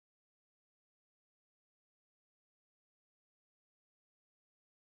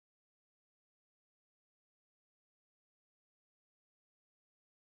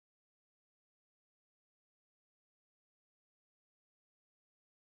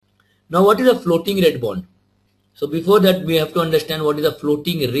Now what is a floating rate bond? So before that we have to understand what is a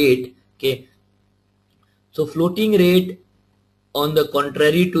floating rate. Okay, so floating rate, on the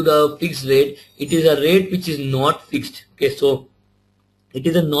contrary to the fixed rate, it is a rate which is not fixed. Okay, so it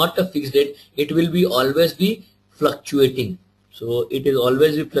is not a fixed rate, it will be always be fluctuating. So it is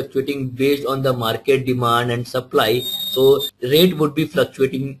always be fluctuating based on the market demand and supply. So rate would be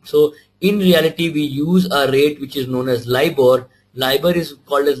fluctuating. So in reality we use a rate which is known as LIBOR. LIBOR is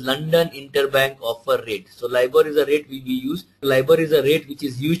called as London Interbank Offer Rate. So LIBOR is a rate we use. LIBOR is a rate which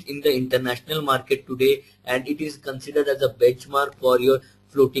is used in the international market today, and it is considered as a benchmark for your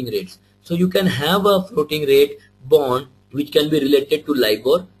floating rates. So you can have a floating rate bond which can be related to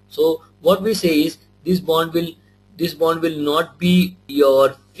LIBOR. So what we say is this bond will not be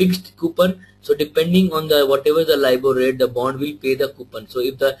your fixed coupon. So depending on the whatever the LIBOR rate, the bond will pay the coupon. So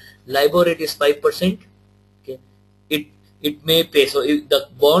if the LIBOR rate is 5%, okay, it may pay. So if the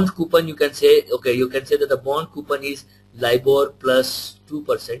bond coupon, you can say, okay, you can say that the bond coupon is LIBOR plus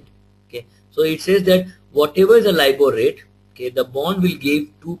 2%. Okay, so it says that whatever is the LIBOR rate, okay, the bond will give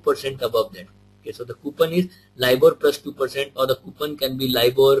 2% above that. Okay, so the coupon is LIBOR plus 2%, or the coupon can be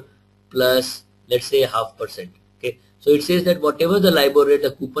LIBOR plus, let's say, 0.5%. Okay, so it says that whatever the LIBOR rate, the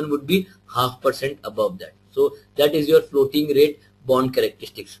coupon would be 0.5% above that. So that is your floating rate bond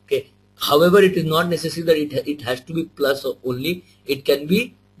characteristics. Okay, however, it is not necessary that it has to be plus only, it can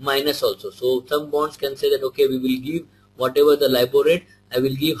be minus also. So some bonds can say that, okay, we will give whatever the LIBOR rate, I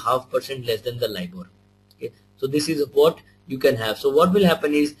will give 0.5% less than the LIBOR. Okay, so this is what you can have. So what will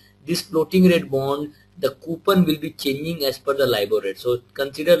happen is, this floating rate bond, the coupon will be changing as per the LIBOR rate. So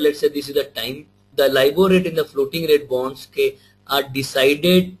consider, let's say this is the time, the LIBOR rate in the floating rate bonds, okay, are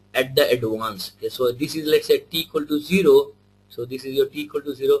decided at the advance. Okay, so this is, let's say, t equal to 0. So this is your t equal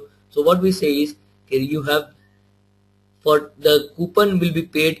to 0. So what we say is, okay, you have, for the coupon will be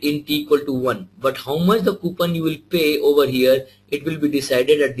paid in t equal to 1, but how much the coupon you will pay over here, it will be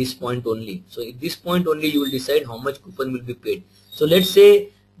decided at this point only. So at this point only you will decide how much coupon will be paid. So let's say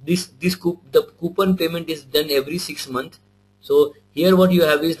the coupon payment is done every 6 months. So here what you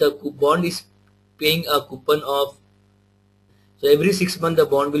have is the bond is paying a coupon of, so every 6 months the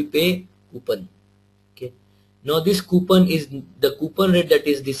bond will pay coupon. Okay, now this coupon is the coupon rate that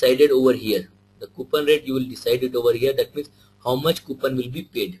is decided over here. The coupon rate you will decide it over here. That means how much coupon will be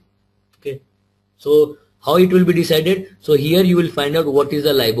paid. Okay, so how it will be decided? So here you will find out what is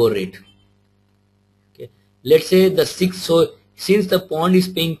the LIBOR rate. Okay, let's say the 6. So since the bond is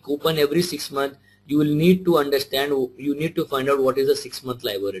paying coupon every 6 months, you will need to understand, you need to find out what is the 6 month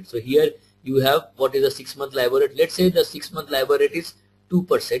LIBOR rate. So here you have what is the 6 month LIBOR rate. Let's say the 6 month LIBOR rate is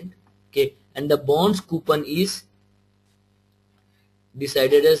 2%. Okay, and the bond's coupon is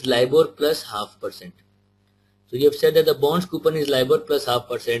decided as LIBOR plus 0.5%. So you have said that the bond's coupon is LIBOR plus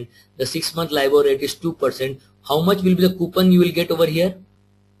 0.5%. The 6 month LIBOR rate is 2%. How much will be the coupon you will get over here?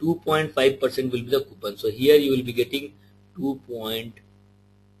 2.5% will be the coupon. So here you will be getting 2.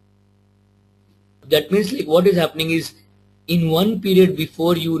 That means, like, what is happening is, in one period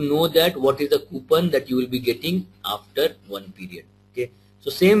before, you know that what is the coupon that you will be getting after one period. Okay, so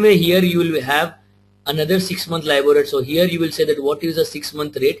same way here you will have another 6 month LIBOR rate. So here you will say that what is the 6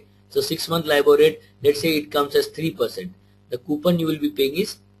 month rate. So 6 month LIBOR rate, let's say it comes as 3%. The coupon you will be paying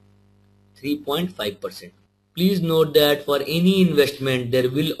is 3.5%. Please note that for any investment there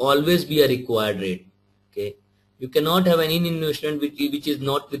will always be a required rate. Okay, you cannot have any investment which is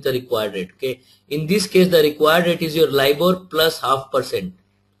not with the required rate. Okay, in this case the required rate is your LIBOR plus 0.5%.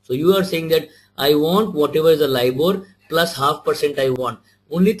 So you are saying that I want whatever is the LIBOR plus 0.5% I want.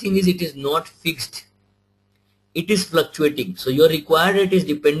 Only thing is, it is not fixed, it is fluctuating. So your required rate is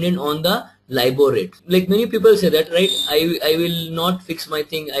dependent on the LIBOR rate. Like many people say that, right, I will not fix my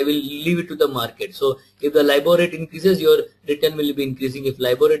thing, I will leave it to the market. So if the LIBOR rate increases, your return will be increasing. If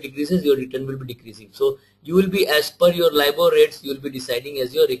LIBOR rate decreases, your return will be decreasing. So you will be, as per your LIBOR rates, you will be deciding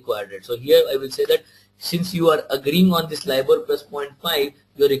as your required rate. So here I will say that since you are agreeing on this LIBOR plus 0.5,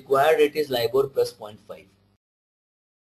 your required rate is LIBOR plus 0.5.